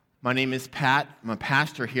My name is Pat. I'm a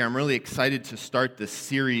pastor here. I'm really excited to start this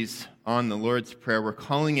series on the Lord's Prayer. We're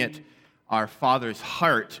calling it Our Father's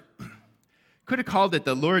Heart. Could have called it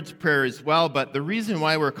the Lord's Prayer as well, but the reason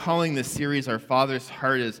why we're calling this series Our Father's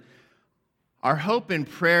Heart is our hope and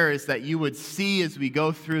prayer is that you would see as we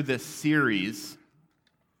go through this series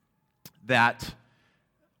that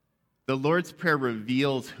the Lord's Prayer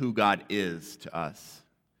reveals who God is to us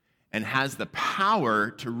and has the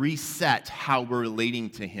power to reset how we're relating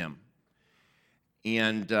to Him.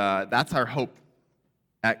 And that's our hope.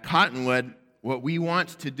 At Cottonwood, what we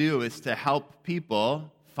want to do is to help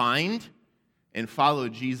people find and follow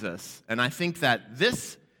Jesus. And I think that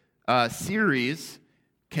this series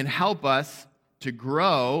can help us to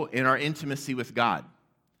grow in our intimacy with God.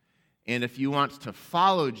 And if you want to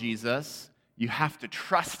follow Jesus, you have to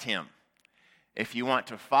trust Him. If you want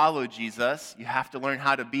to follow Jesus, you have to learn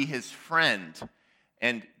how to be His friend.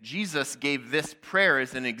 And Jesus gave this prayer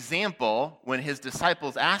as an example when His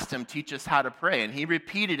disciples asked Him, teach us how to pray. And He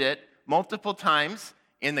repeated it multiple times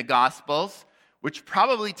in the Gospels, which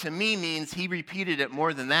probably to me means He repeated it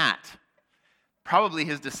more than that. Probably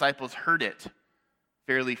His disciples heard it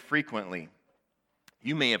fairly frequently.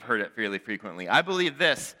 You may have heard it fairly frequently. I believe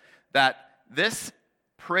that this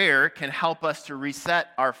prayer can help us to reset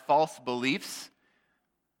our false beliefs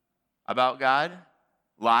about God,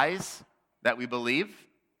 lies that we believe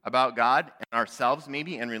about God and ourselves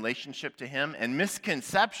maybe in relationship to Him, and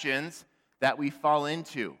misconceptions that we fall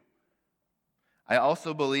into. I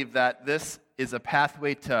also believe that this is a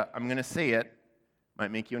pathway to, I'm going to say it,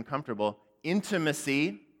 might make you uncomfortable, intimacy.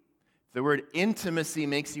 If the word intimacy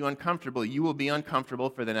makes you uncomfortable, you will be uncomfortable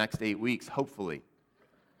for the next 8 weeks, hopefully.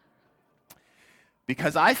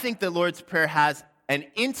 Because I think the Lord's Prayer has an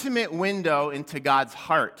intimate window into God's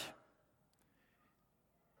heart.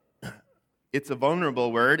 It's a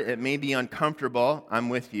vulnerable word. It may be uncomfortable. I'm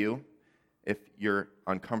with you if you're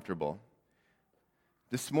uncomfortable.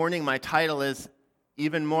 This morning, my title is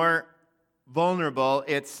even more vulnerable.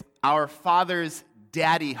 It's Our Father's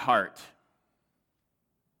Daddy Heart.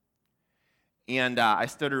 And I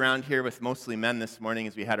stood around here with mostly men this morning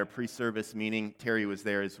as we had our pre-service meeting. Terry was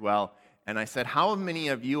there as well. And I said, how many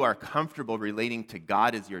of you are comfortable relating to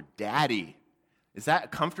God as your daddy? Is that a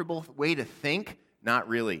comfortable way to think? Not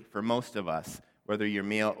really, for most of us, whether you're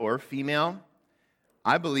male or female.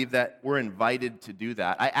 I believe that we're invited to do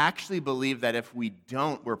that. I actually believe that if we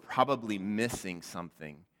don't, we're probably missing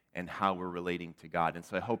something in how we're relating to God. And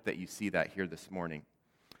so I hope that you see that here this morning.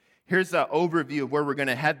 Here's an overview of where we're going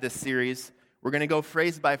to head this series. We're going to go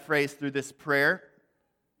phrase by phrase through this prayer,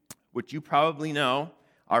 which you probably know.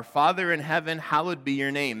 Our Father in heaven, hallowed be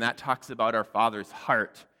your name. That talks about our Father's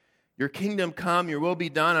heart. Your kingdom come, your will be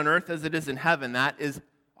done on earth as it is in heaven. That is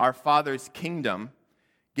our Father's kingdom.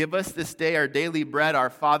 Give us this day our daily bread, our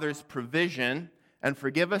Father's provision, and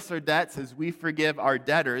forgive us our debts as we forgive our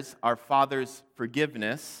debtors, our Father's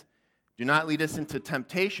forgiveness. Do not lead us into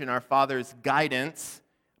temptation, our Father's guidance,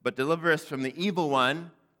 but deliver us from the evil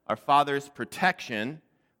one, our Father's protection.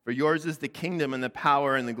 For yours is the kingdom and the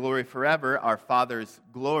power and the glory forever, our Father's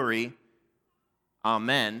glory.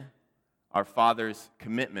 Amen. Our Father's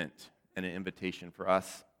commitment and an invitation for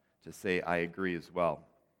us to say, I agree as well.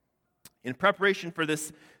 In preparation for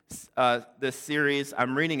this series,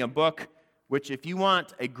 I'm reading a book which, if you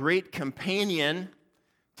want a great companion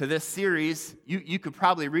to this series, you could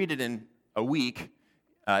probably read it in a week.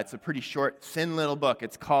 It's a pretty short, thin little book.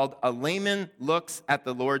 It's called A Layman Looks at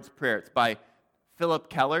the Lord's Prayer. It's by Philip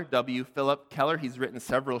Keller, W. Philip Keller. He's written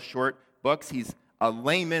several short books. He's a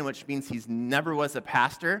layman, which means he never was a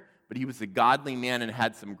pastor, but he was a godly man and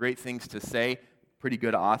had some great things to say. Pretty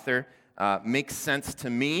good author. Makes sense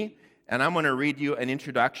to me. And I'm going to read you an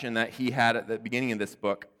introduction that he had at the beginning of this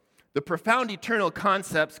book. The profound eternal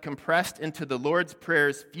concepts compressed into the Lord's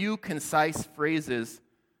Prayer's few concise phrases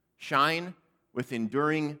shine with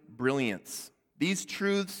enduring brilliance. These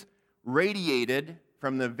truths radiated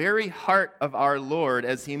from the very heart of our Lord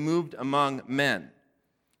as He moved among men.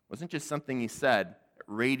 It wasn't just something He said, it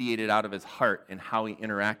radiated out of His heart in how He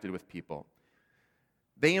interacted with people.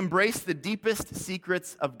 They embraced the deepest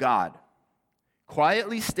secrets of God,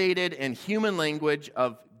 quietly stated in human language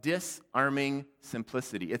of disarming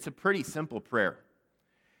simplicity. It's a pretty simple prayer.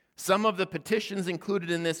 Some of the petitions included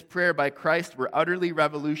in this prayer by Christ were utterly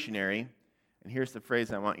revolutionary, and here's the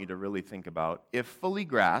phrase I want you to really think about. If fully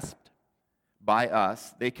grasped by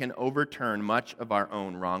us, they can overturn much of our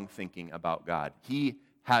own wrong thinking about God. He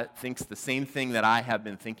thinks the same thing that I have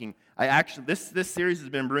been thinking. This series has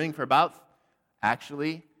been brewing for the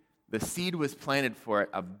seed was planted for it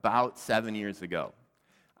about 7 years ago.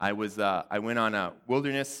 I went on a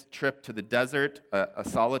wilderness trip to the desert, a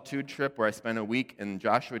solitude trip where I spent a week in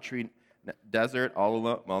Joshua Tree Desert all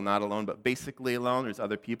alone. Well, not alone, but basically alone. There's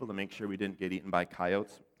other people to make sure we didn't get eaten by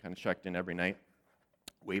coyotes. Kind of checked in every night,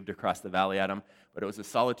 waved across the valley at them. But it was a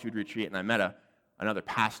solitude retreat, and I met another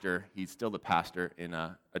pastor. He's still the pastor in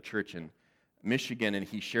a church in Michigan, and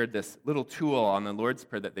he shared this little tool on the Lord's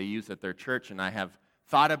Prayer that they use at their church, and I have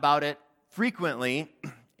thought about it frequently,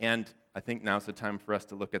 and I think now's the time for us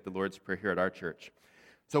to look at the Lord's Prayer here at our church.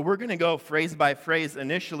 So we're going to go phrase by phrase.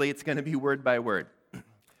 Initially, it's going to be word by word.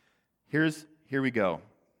 Here we go.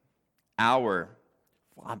 Our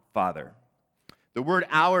Father. The word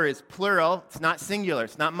our is plural. It's not singular.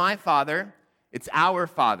 It's not my Father. It's our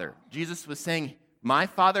Father. Jesus was saying, my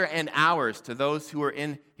Father and ours to those who were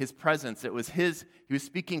in his presence. It was he was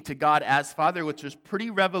speaking to God as Father, which was pretty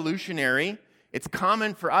revolutionary. It's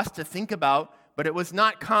common for us to think about, but it was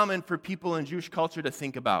not common for people in Jewish culture to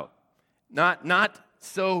think about. Not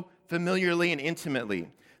so familiarly and intimately.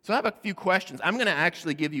 So I have a few questions. I'm going to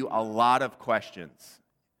actually give you a lot of questions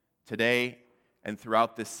today and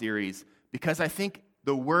throughout this series because I think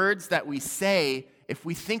the words that we say, if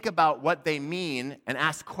we think about what they mean and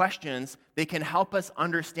ask questions, they can help us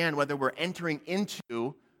understand whether we're entering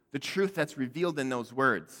into the truth that's revealed in those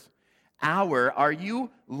words. Are you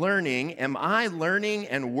learning, am I learning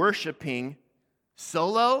and worshiping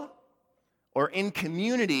solo or in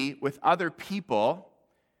community with other people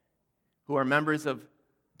who are members of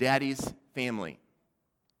Daddy's family?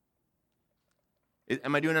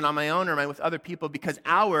 Am I doing it on my own or am I with other people? Because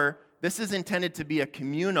this is intended to be a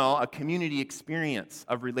community experience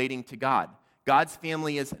of relating to God. God's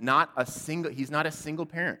family is he's not a single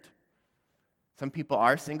parent. Some people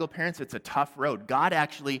are single parents. It's a tough road.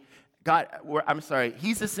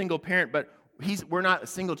 He's a single parent, but we're not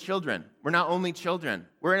single children. We're not only children.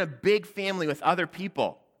 We're in a big family with other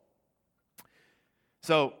people.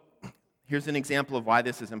 So here's an example of why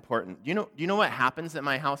this is important. Do you know what happens at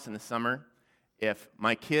my house in the summer? If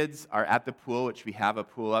my kids are at the pool, which we have a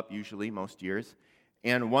pool up usually most years,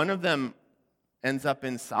 and one of them ends up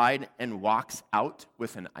inside and walks out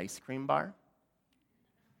with an ice cream bar,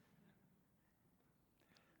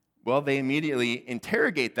 well, they immediately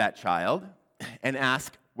interrogate that child and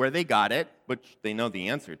ask where they got it, which they know the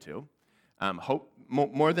answer to.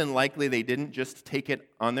 More than likely, they didn't just take it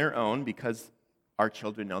on their own because our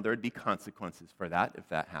children know there would be consequences for that if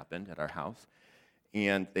that happened at our house.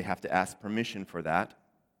 And they have to ask permission for that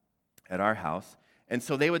at our house. And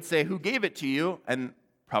so they would say, who gave it to you? And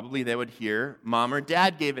probably they would hear, Mom or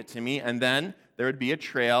Dad gave it to me. And then there would be a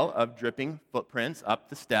trail of dripping footprints up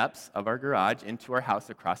the steps of our garage into our house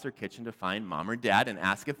across our kitchen to find Mom or Dad and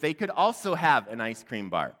ask if they could also have an ice cream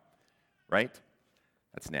bar. Right?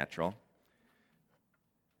 That's natural.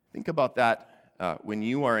 Think about that when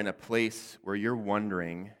you are in a place where you're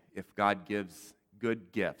wondering if God gives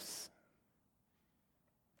good gifts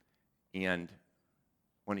and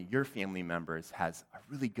one of your family members has a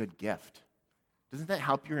really good gift. Doesn't that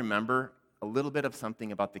help you remember a little bit of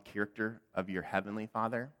something about the character of your Heavenly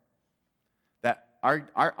Father? That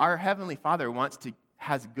our Heavenly Father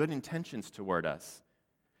has good intentions toward us.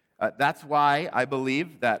 That's why I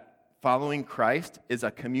believe that following Christ is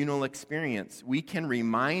a communal experience. We can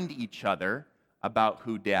remind each other about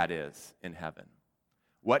who Dad is in heaven,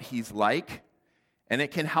 what He's like, and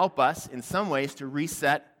it can help us in some ways to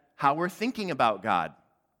reset how we're thinking about God.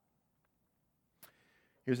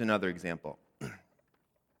 Here's another example.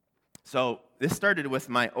 So this started with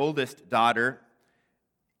my oldest daughter,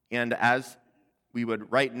 and as we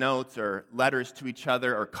would write notes or letters to each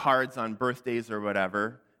other or cards on birthdays or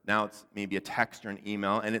whatever, now it's maybe a text or an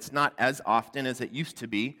email, and it's not as often as it used to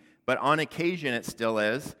be, but on occasion it still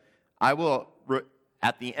is. I will,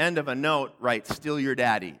 at the end of a note, write, "Still your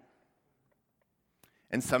daddy."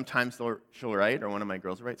 And sometimes she'll write, or one of my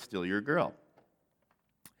girls will write, "Still your girl."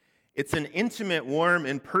 It's an intimate, warm,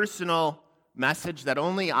 and personal message that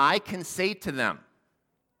only I can say to them.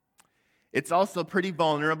 It's also pretty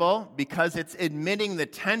vulnerable because it's admitting the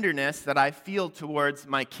tenderness that I feel towards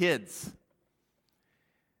my kids.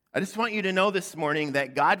 I just want you to know this morning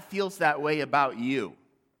that God feels that way about you.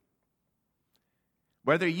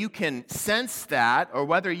 Whether you can sense that or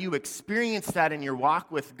whether you experience that in your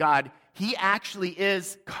walk with God, He actually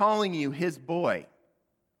is calling you His boy,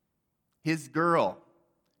 His girl,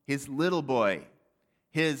 His little boy,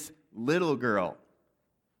 His little girl.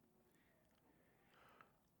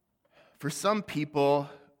 For some people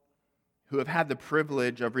who have had the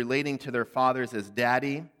privilege of relating to their fathers as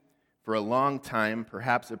daddy for a long time,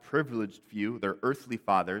 perhaps a privileged few, their earthly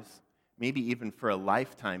fathers, maybe even for a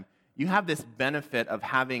lifetime, you have this benefit of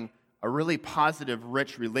having a really positive,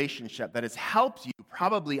 rich relationship that has helped you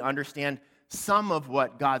probably understand some of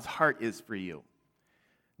what God's heart is for you.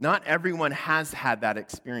 Not everyone has had that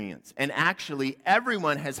experience. And actually,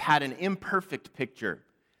 everyone has had an imperfect picture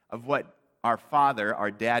of what our Father, our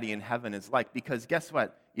Daddy in heaven is like. Because guess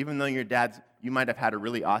what? Even though you might have had a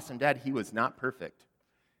really awesome dad, he was not perfect,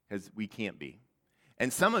 because we can't be.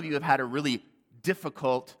 And some of you have had a really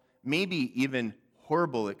difficult, maybe even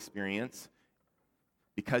horrible experience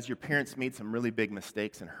because your parents made some really big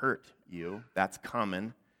mistakes and hurt you. That's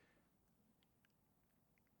common.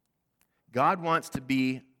 God wants to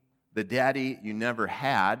be the daddy you never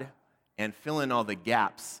had and fill in all the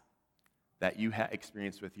gaps that you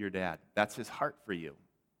experienced with your dad. That's his heart for you.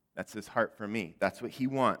 That's his heart for me. That's what he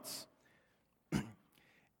wants.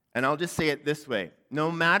 And I'll just say it this way.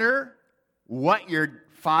 No matter what your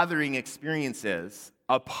fathering experience is,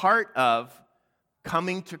 a part of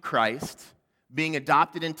coming to Christ, being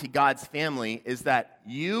adopted into God's family, is that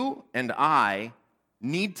you and I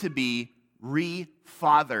need to be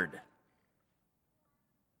re-fathered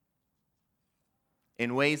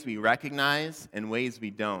in ways we recognize and ways we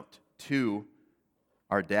don't to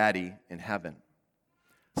our daddy in heaven.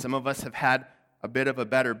 Some of us have had a bit of a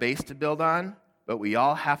better base to build on, but we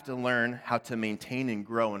all have to learn how to maintain and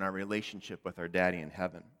grow in our relationship with our daddy in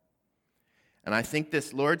heaven. And I think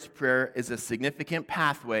this Lord's Prayer is a significant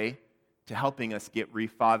pathway to helping us get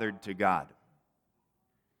refathered to God.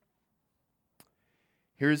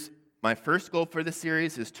 Here's my first goal for the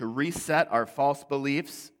series is to reset our false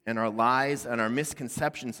beliefs and our lies and our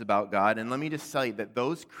misconceptions about God. And let me just tell you that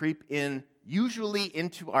those creep in usually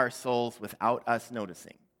into our souls without us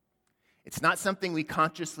noticing. It's not something we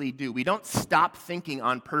consciously do. We don't stop thinking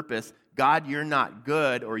on purpose, God, you're not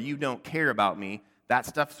good, or you don't care about me. That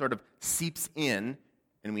stuff sort of seeps in,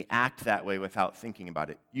 and we act that way without thinking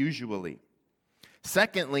about it, usually.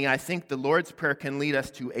 Secondly, I think the Lord's Prayer can lead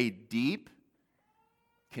us to a deep,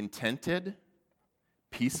 contented,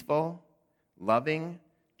 peaceful, loving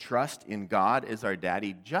trust in God as our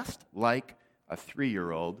daddy, just like a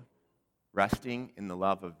 3-year-old resting in the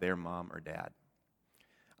love of their mom or dad.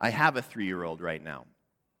 I have a 3-year-old right now.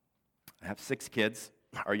 I have 6 kids.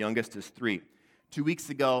 Our youngest is 3. 2 weeks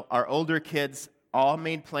ago, our older kids all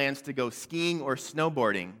made plans to go skiing or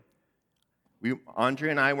snowboarding. Andre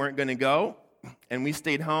and I weren't going to go, and we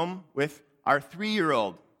stayed home with our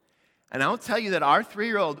 3-year-old. And I'll tell you that our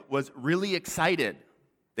 3-year-old was really excited.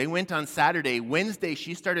 They went on Saturday. Wednesday,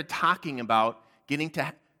 she started talking about getting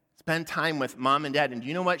to spend time with mom and dad. And do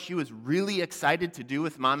you know what she was really excited to do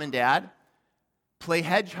with mom and dad? Play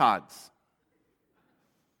hedgehogs.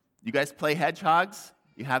 You guys play hedgehogs?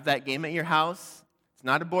 You have that game at your house? It's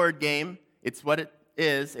not a board game. It's what it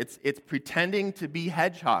is. It's pretending to be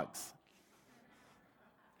hedgehogs,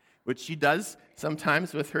 which she does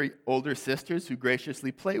sometimes with her older sisters who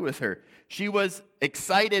graciously play with her. She was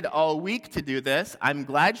excited all week to do this. I'm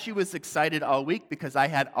glad she was excited all week because I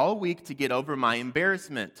had all week to get over my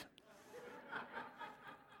embarrassment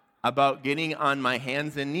about getting on my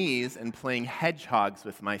hands and knees and playing hedgehogs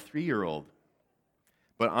with my 3-year-old.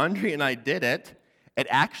 But Andre and I did it. It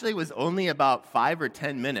actually was only about 5 or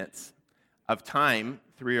 10 minutes of time.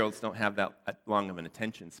 3-year-olds don't have that long of an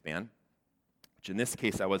attention span, which in this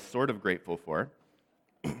case I was sort of grateful for.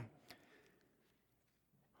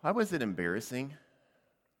 Why was it embarrassing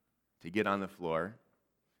to get on the floor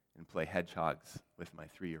and play hedgehogs with my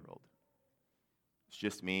 3-year-old? It's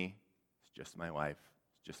just me. It's just my wife.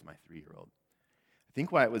 It's just my 3-year-old. I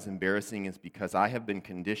think why it was embarrassing is because I have been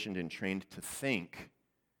conditioned and trained to think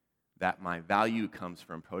that my value comes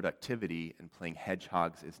from productivity, and playing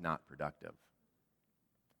hedgehogs is not productive.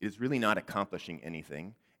 It is really not accomplishing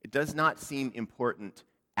anything. It does not seem important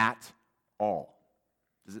at all.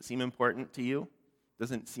 Does it seem important to you? It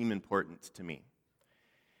doesn't seem important to me.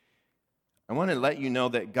 I want to let you know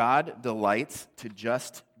that God delights to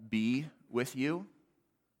just be with you,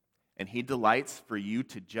 and He delights for you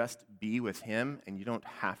to just be with Him, and you don't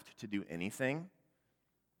have to do anything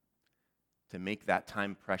to make that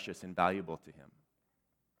time precious and valuable to Him.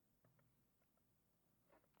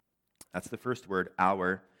 That's the first word,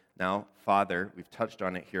 our. Now, Father, we've touched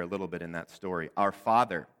on it here a little bit in that story. Our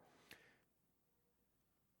Father,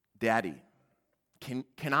 Daddy.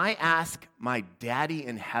 Can I ask my daddy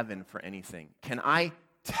in heaven for anything? Can I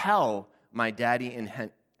tell my daddy in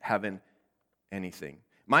heaven anything?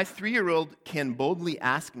 My 3-year-old can boldly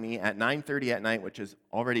ask me at 9:30 at night, which is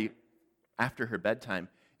already after her bedtime,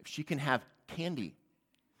 if she can have candy.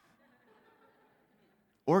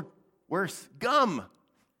 Or worse, gum.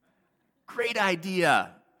 Great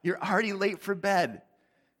idea. You're already late for bed.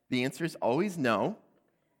 The answer is always no.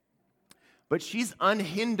 but she's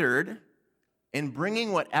unhindered in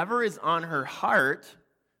bringing whatever is on her heart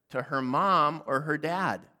to her mom or her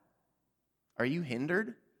dad. Are you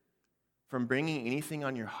hindered from bringing anything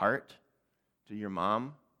on your heart to your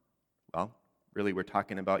mom? Well, really, we're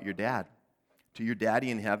talking about your dad. To your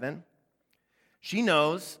daddy in heaven. She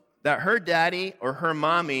knows that her daddy or her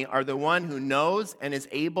mommy are the one who knows and is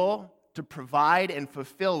able to provide and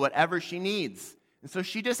fulfill whatever she needs. And so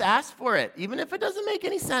she just asks for it, even if it doesn't make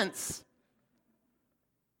any sense.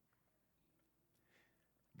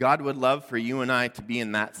 God would love for you and I to be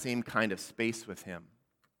in that same kind of space with him,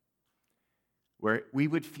 where we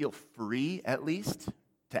would feel free, at least,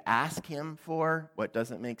 to ask him for what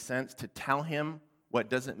doesn't make sense, to tell him what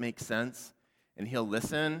doesn't make sense, and he'll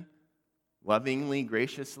listen lovingly,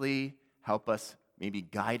 graciously, help us, maybe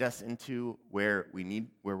guide us into where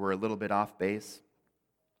we're a little bit off base.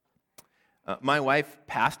 My wife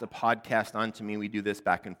passed a podcast on to me. We do this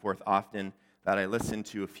back and forth often, that I listened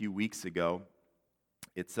to a few weeks ago.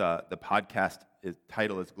 It's the podcast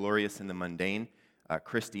title is Glorious in the Mundane.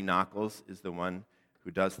 Christy Nockels is the one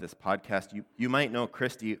who does this podcast. You might know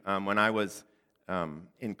Christy. When I was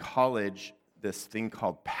in college, this thing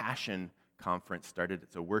called Passion Conference started.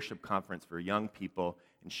 It's a worship conference for young people,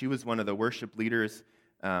 and she was one of the worship leaders.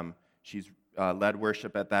 She's led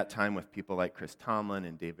worship at that time with people like Chris Tomlin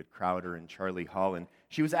and David Crowder and Charlie Hall, and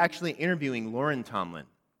she was actually interviewing Lauren Tomlin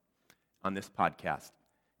on this podcast,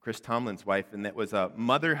 Chris Tomlin's wife, and that was a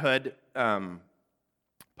motherhood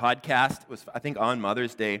podcast. It was, I think, on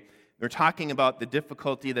Mother's Day. They're talking about the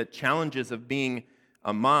difficulty, the challenges of being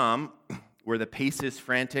a mom, where the pace is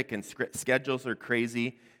frantic and schedules are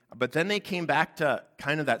crazy. But then they came back to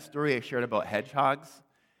kind of that story I shared about hedgehogs.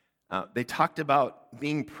 They talked about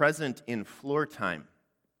being present in floor time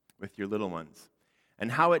with your little ones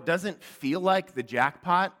and how it doesn't feel like the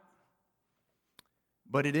jackpot,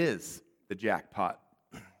 but it is the jackpot.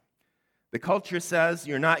 The culture says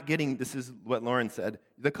you're not getting, this is what Lauren said,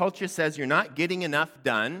 the culture says you're not getting enough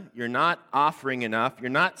done, you're not offering enough, you're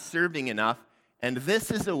not serving enough, and this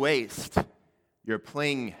is a waste. You're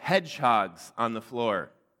playing hedgehogs on the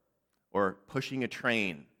floor or pushing a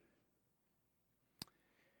train.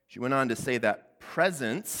 She went on to say that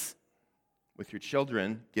presence with your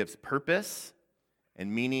children gives purpose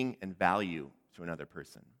and meaning and value to another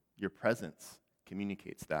person. Your presence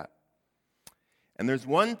communicates that. And there's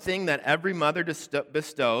one thing that every mother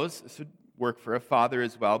bestows. This would work for a father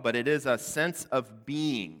as well, but it is a sense of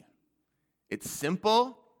being. It's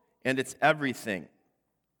simple and it's everything.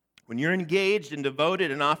 When you're engaged and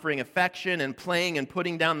devoted and offering affection and playing and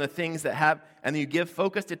putting down the things that have, and you give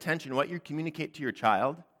focused attention, what you communicate to your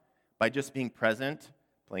child by just being present,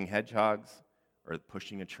 playing hedgehogs or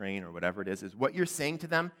pushing a train or whatever it is what you're saying to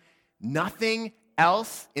them, nothing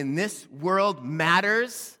else in this world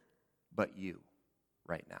matters but you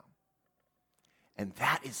right now. And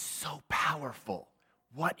that is so powerful.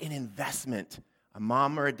 What an investment a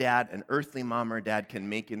mom or a dad, an earthly mom or a dad can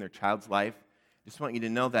make in their child's life. I just want you to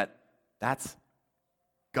know that that's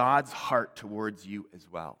God's heart towards you as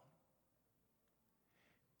well.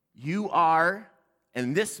 You are,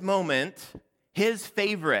 in this moment, his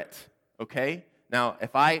favorite, okay? Now,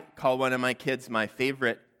 if I call one of my kids my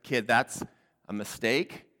favorite kid, that's a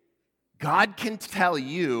mistake. God can tell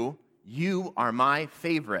you, you are my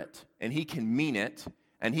favorite, and he can mean it,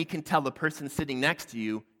 and he can tell the person sitting next to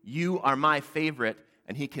you, you are my favorite,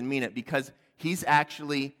 and he can mean it, because he's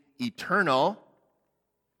actually eternal,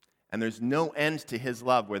 and there's no end to his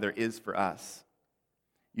love where there is for us.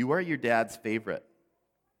 You are your dad's favorite.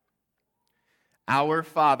 Our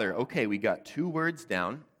Father. Okay, we got 2 words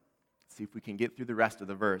down. Let's see if we can get through the rest of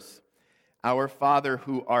the verse. Our Father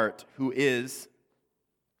who art, who is,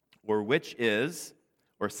 or which is,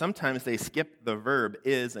 or sometimes they skip the verb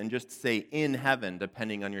is and just say in heaven,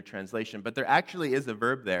 depending on your translation. But there actually is a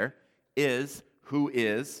verb there, is, who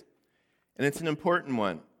is, and it's an important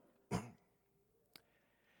one.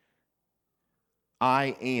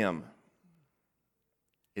 I am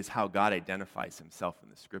is how God identifies himself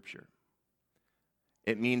in the Scripture.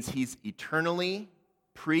 It means he's eternally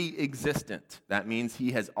pre-existent. That means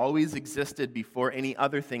he has always existed before any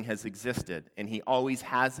other thing has existed, and he always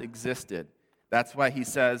has existed. That's why he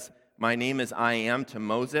says, my name is I am to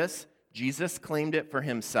Moses. Jesus claimed it for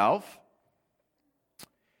himself.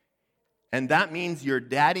 And that means your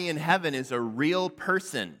daddy in heaven is a real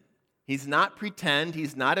person. He's not pretend.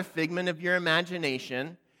 He's not a figment of your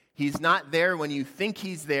imagination. He's not there when you think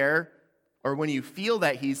he's there or when you feel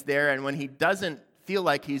that he's there, and when he doesn't feel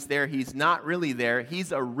like he's there, he's not really there.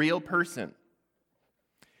 He's a real person.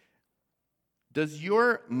 Does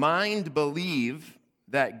your mind believe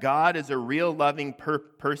that God is a real loving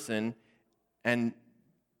person And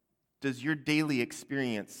does your daily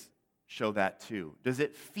experience show that too? Does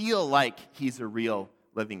it feel like he's a real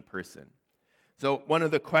living person? So one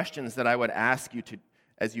of the questions that I would ask you to,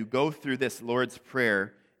 as you go through this Lord's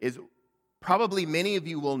Prayer, is probably many of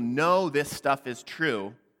you will know this stuff is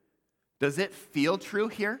true. Does it feel true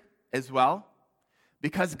here as well?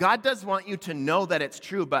 Because God does want you to know that it's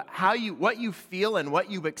true, but what you feel and what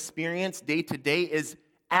you experience day to day is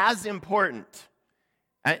as important.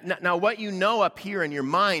 Now, what you know up here in your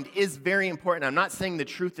mind is very important. I'm not saying the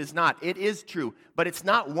truth is not. It is true, but it's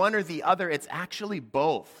not one or the other. It's actually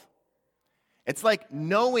both. It's like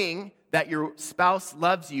knowing that your spouse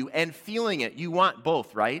loves you and feeling it. You want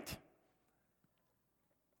both, right?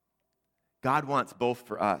 God wants both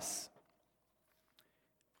for us.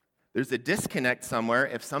 There's a disconnect somewhere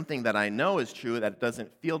if something that I know is true that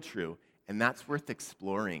doesn't feel true, and that's worth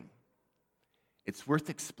exploring. It's worth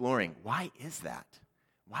exploring. Why is that?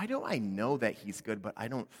 Why do I know that he's good, but I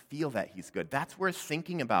don't feel that he's good? That's worth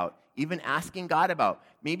thinking about, even asking God about,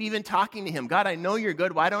 maybe even talking to him. God, I know you're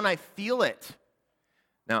good. Why don't I feel it?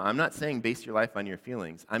 Now, I'm not saying base your life on your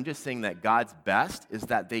feelings. I'm just saying that God's best is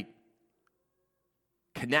that they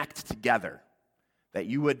connect together, that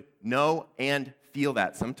you would know and feel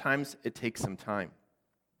that. Sometimes it takes some time.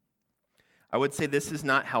 I would say this is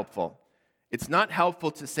not helpful. It's not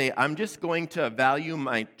helpful to say, I'm just going to value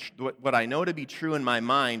what I know to be true in my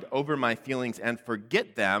mind over my feelings and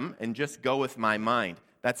forget them and just go with my mind.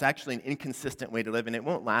 That's actually an inconsistent way to live, and it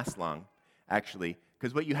won't last long, actually,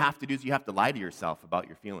 because what you have to do is you have to lie to yourself about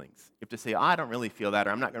your feelings. You have to say, I don't really feel that,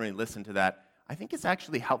 or I'm not going to listen to that. I think it's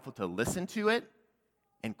actually helpful to listen to it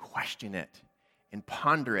and question it and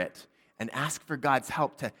ponder it and ask for God's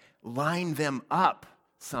help to line them up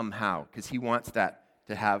somehow, because he wants that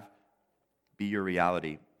to be your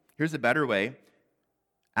reality. Here's a better way.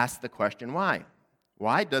 Ask the question, why?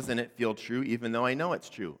 Why doesn't it feel true even though I know it's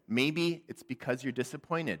true? Maybe it's because you're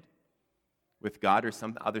disappointed with God or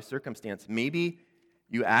some other circumstance. Maybe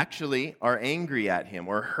you actually are angry at him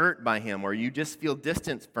or hurt by him, or you just feel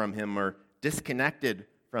distant from him or disconnected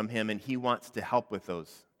from him, and he wants to help with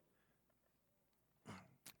those.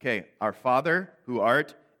 Okay, our Father who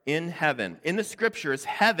art in heaven. In the scriptures,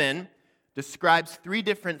 heaven describes three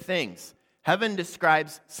different things. Heaven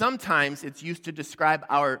sometimes it's used to describe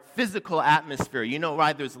our physical atmosphere. You know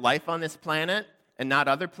why there's life on this planet and not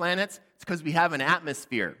other planets? It's because we have an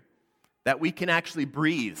atmosphere that we can actually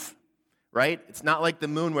breathe, right? It's not like the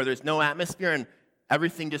moon where there's no atmosphere and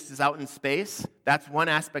everything just is out in space. That's one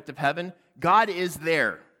aspect of heaven. God is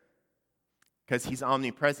there because he's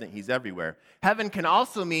omnipresent. He's everywhere. Heaven can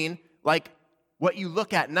also mean like what you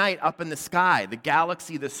look at night up in the sky, the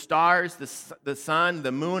galaxy, the stars, the sun,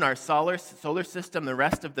 the moon, our solar system, the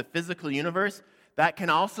rest of the physical universe. That can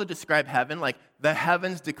also describe heaven, like the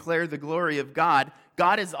heavens declare the glory of God.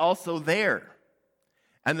 God is also there.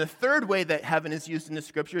 And the third way that heaven is used in the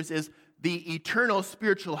scriptures is the eternal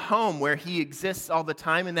spiritual home where he exists all the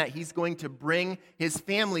time and that he's going to bring his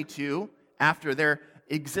family to after their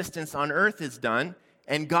existence on earth is done.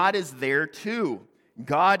 And God is there too.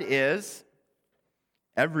 God is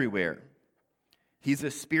everywhere. He's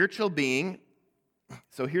a spiritual being.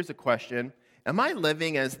 So here's a question. Am I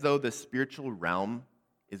living as though the spiritual realm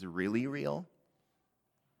is really real?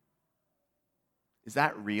 Is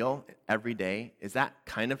that real every day? Is that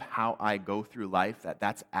kind of how I go through life,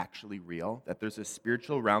 that's actually real? That there's a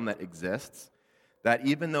spiritual realm that exists? That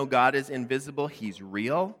even though God is invisible, he's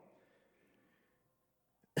real?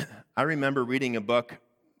 I remember reading a book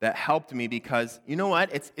that helped me because, you know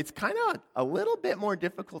what, it's kind of a little bit more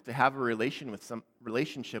difficult to have a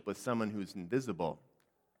relationship with someone who's invisible.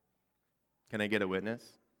 Can I get a witness?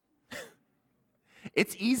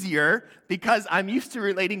 It's easier because I'm used to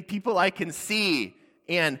relating people I can see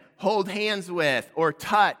and hold hands with or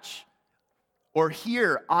touch or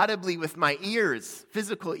hear audibly with my ears,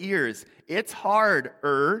 physical ears. It's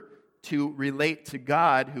harder to relate to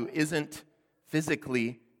God who isn't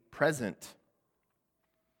physically present.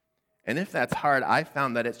 And if that's hard, I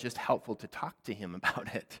found that it's just helpful to talk to him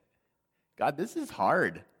about it. God, this is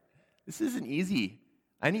hard. This isn't easy.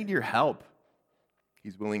 I need your help.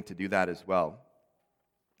 He's willing to do that as well.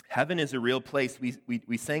 Heaven is a real place.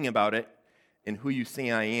 We sang about it in Who You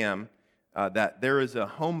Say I Am, that there is a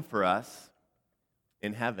home for us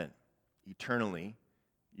in heaven, eternally.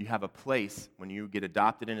 You have a place when you get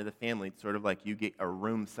adopted into the family. It's sort of like you get a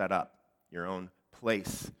room set up, your own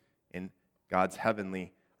place in God's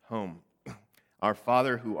heavenly home. Our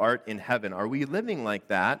Father who art in heaven. Are we living like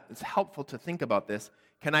that? It's helpful to think about this.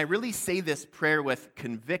 Can I really say this prayer with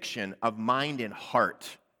conviction of mind and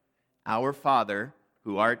heart? Our Father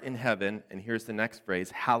who art in heaven, and here's the next phrase,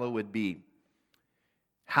 hallowed be.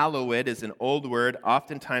 Hallowed is an old word.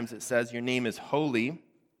 Oftentimes it says your name is holy,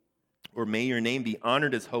 or may your name be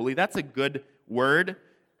honored as holy. That's a good word.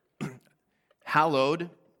 Hallowed,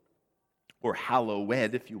 or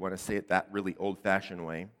hallowed, if you want to say it that really old-fashioned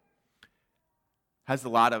way, has a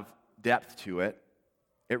lot of depth to it.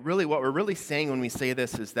 What we're really saying when we say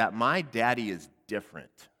this is that my daddy is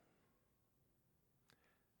different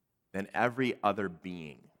than every other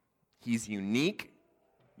being. He's unique,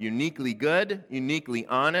 uniquely good, uniquely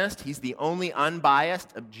honest. He's the only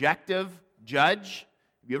unbiased, objective judge.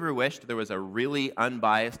 Have you ever wished there was a really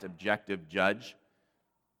unbiased, objective judge?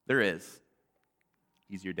 There is.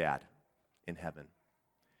 He's your dad in heaven.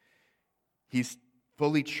 He's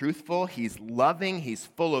fully truthful. He's loving. He's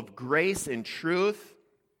full of grace and truth.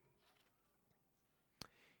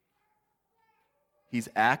 He's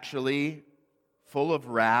actually full of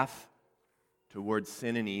wrath towards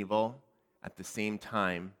sin and evil at the same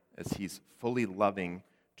time as he's fully loving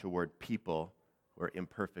toward people who are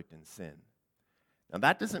imperfect in sin. Now,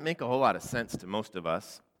 that doesn't make a whole lot of sense to most of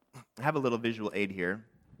us. I have a little visual aid here.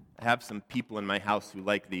 I have some people in my house who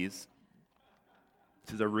like these.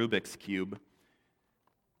 This is a Rubik's Cube.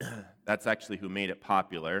 That's actually who made it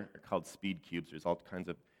popular. They're called speed cubes. There's all kinds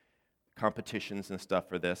of competitions and stuff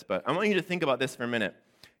for this. But I want you to think about this for a minute.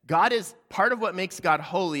 Part of what makes God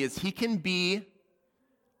holy is he can be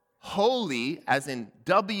holy, as in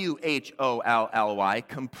W-H-O-L-L-Y,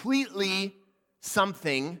 completely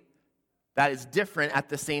something that is different at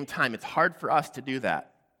the same time. It's hard for us to do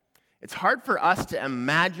that. It's hard for us to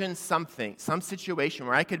imagine some situation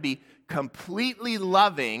where I could be completely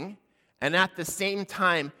loving and at the same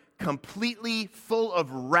time completely full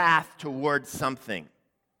of wrath towards something,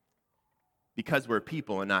 because we're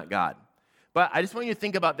people and not God. But I just want you to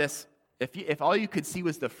think about this. If all you could see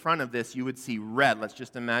was the front of this, you would see red. Let's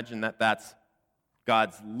just imagine that that's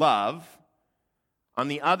God's love. On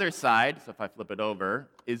the other side, so if I flip it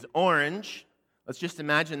over, is orange. Let's just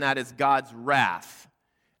imagine that is God's wrath.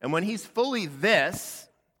 And when he's fully this,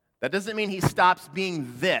 that doesn't mean he stops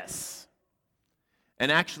being this.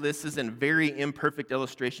 And actually, this is a very imperfect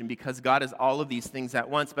illustration because God is all of these things at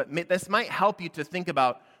once. But this might help you to think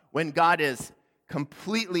about when God is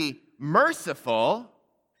completely merciful,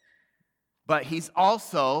 but he's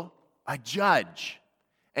also a judge.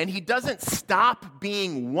 And he doesn't stop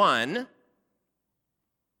being one.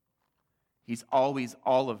 He's always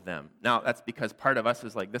all of them. Now, that's because part of us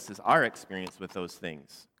is like, this is our experience with those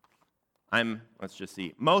things. Let's just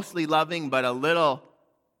see, mostly loving, but a little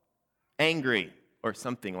angry, or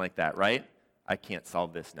something like that, right? I can't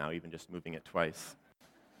solve this now, even just moving it twice.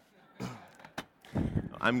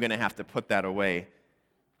 I'm going to have to put that away.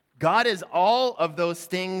 God is all of those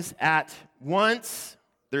things at once.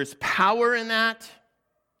 There's power in that,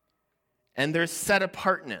 and there's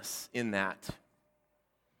set-apartness in that.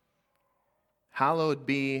 Hallowed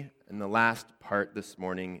be, in the last part this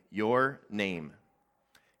morning, your name.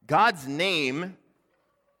 God's name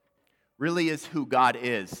really is who God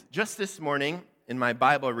is. Just this morning, in my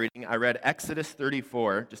Bible reading, I read Exodus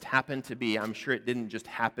 34, just happened to be, I'm sure it didn't just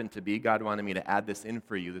happen to be, God wanted me to add this in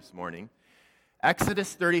for you this morning.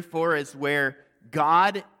 Exodus 34 is where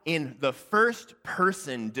God, in the first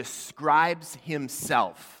person, describes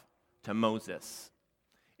himself to Moses.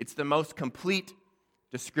 It's the most complete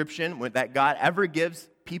description that God ever gives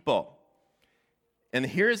people. And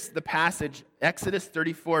here's the passage, Exodus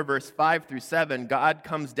 34, verse 5 through 7. God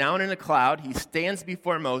comes down in a cloud. He stands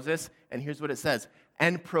before Moses, and here's what it says,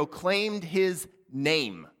 and proclaimed his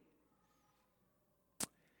name.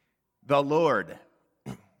 The Lord.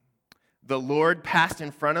 The Lord passed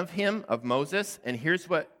in front of him, of Moses, and here's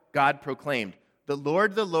what God proclaimed. The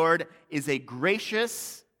Lord is a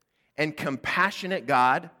gracious and compassionate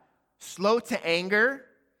God, slow to anger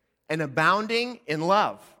and abounding in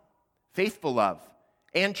love, faithful love,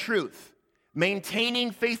 and truth,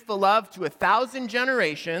 maintaining faithful love to 1,000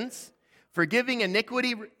 generations, forgiving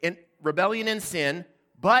iniquity, rebellion, and sin,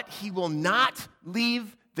 but he will not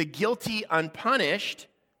leave the guilty unpunished,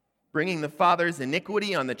 bringing the father's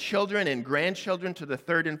iniquity on the children and grandchildren to the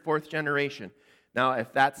 3rd and 4th generation. Now,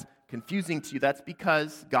 if that's confusing to you, that's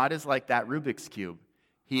because God is like that Rubik's Cube.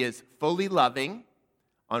 He is fully loving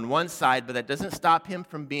on one side, but that doesn't stop him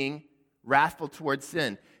from being wrathful towards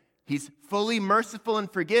sin. He's fully merciful and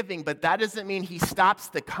forgiving, but that doesn't mean he stops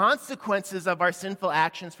the consequences of our sinful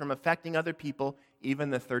actions from affecting other people, even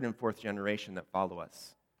the 3rd and 4th generation that follow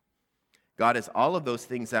us. God is all of those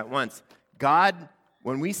things at once. God,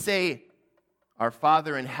 when we say, our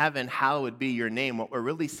Father in heaven, hallowed be your name, what we're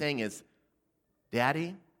really saying is,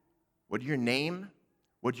 Daddy, would your name,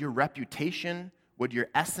 would your reputation, would your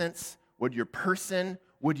essence, would your person,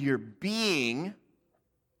 would your being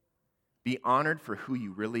Be honored for who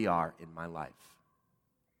you really are in my life.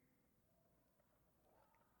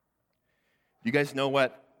 You guys know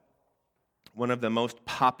what one of the most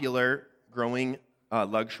popular growing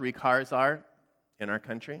luxury cars are in our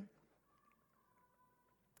country?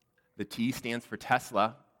 The T stands for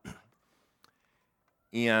Tesla.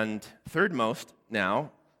 And third most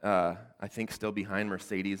now, I think still behind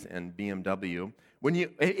Mercedes and BMW.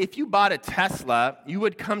 If you bought a Tesla, you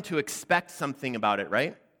would come to expect something about it,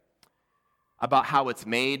 right? About how it's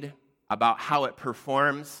made, about how it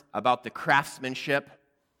performs, about the craftsmanship.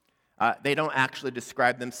 They don't actually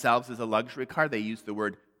describe themselves as a luxury car. They use the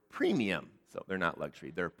word premium. So they're not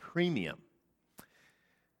luxury, they're premium.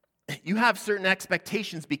 You have certain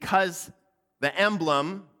expectations because the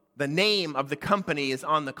emblem, the name of the company is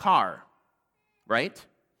on the car, right?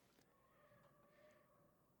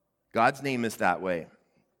 God's name is that way.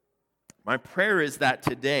 My prayer is that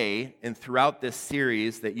today and throughout this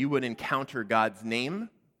series that you would encounter God's name,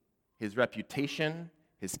 His reputation,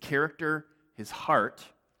 His character, His heart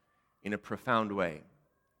in a profound way.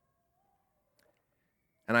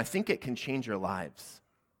 And I think it can change our lives.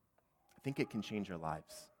 I think it can change our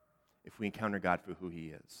lives if we encounter God for who He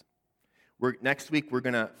is. Next week, we're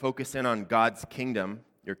going to focus in on God's kingdom.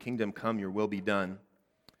 Your kingdom come, your will be done,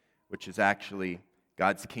 which is actually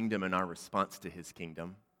God's kingdom and our response to His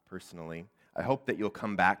kingdom, personally. I hope that you'll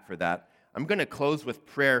come back for that. I'm going to close with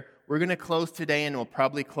prayer. We're going to close today, and we'll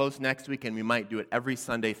probably close next week, and we might do it every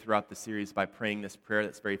Sunday throughout the series by praying this prayer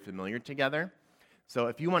that's very familiar together. So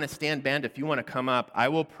if you want to stand, band, if you want to come up, I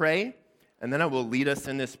will pray, and then I will lead us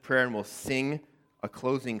in this prayer, and we'll sing a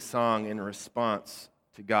closing song in response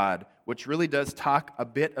to God, which really does talk a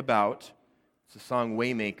bit about, it's a song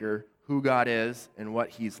Waymaker, who God is and what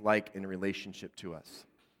He's like in relationship to us.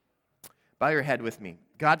 Bow your head with me.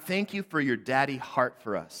 God, thank you for your daddy heart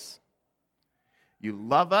for us. You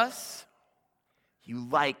love us. You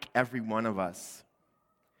like every one of us.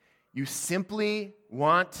 You simply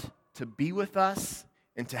want to be with us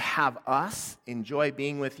and to have us enjoy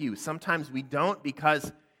being with you. Sometimes we don't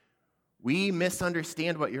because we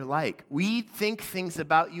misunderstand what you're like. We think things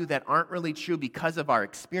about you that aren't really true because of our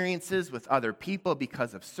experiences with other people,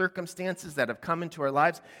 because of circumstances that have come into our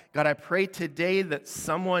lives. God, I pray today that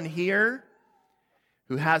someone here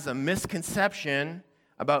who has a misconception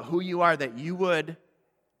about who you are, that you would,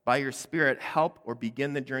 by your Spirit, help or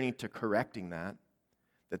begin the journey to correcting that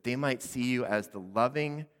they might see you as the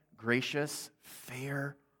loving, gracious,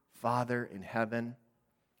 fair Father in heaven,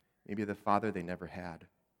 maybe the Father they never had.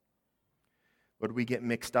 Lord, we get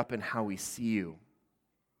mixed up in how we see you.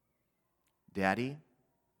 Daddy,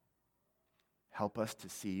 help us to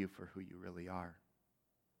see you for who you really are.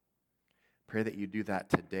 Pray that you do that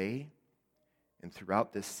today and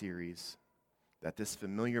throughout this series, that this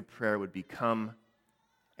familiar prayer would become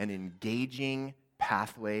an engaging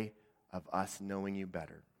pathway of us knowing you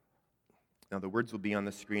better. Now, the words will be on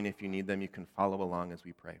the screen. If you need them, you can follow along as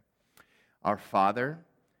we pray. Our Father,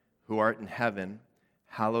 who art in heaven,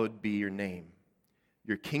 hallowed be your name.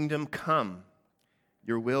 Your kingdom come,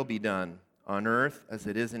 your will be done, on earth as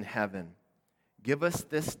it is in heaven. Give us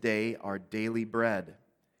this day our daily bread,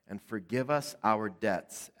 and forgive us our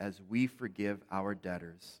debts as we forgive our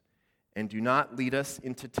debtors. And do not lead us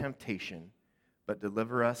into temptation, but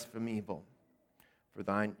deliver us from evil.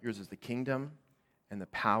 For yours is the kingdom, and the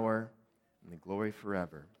power, and the glory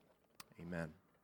forever. Amen.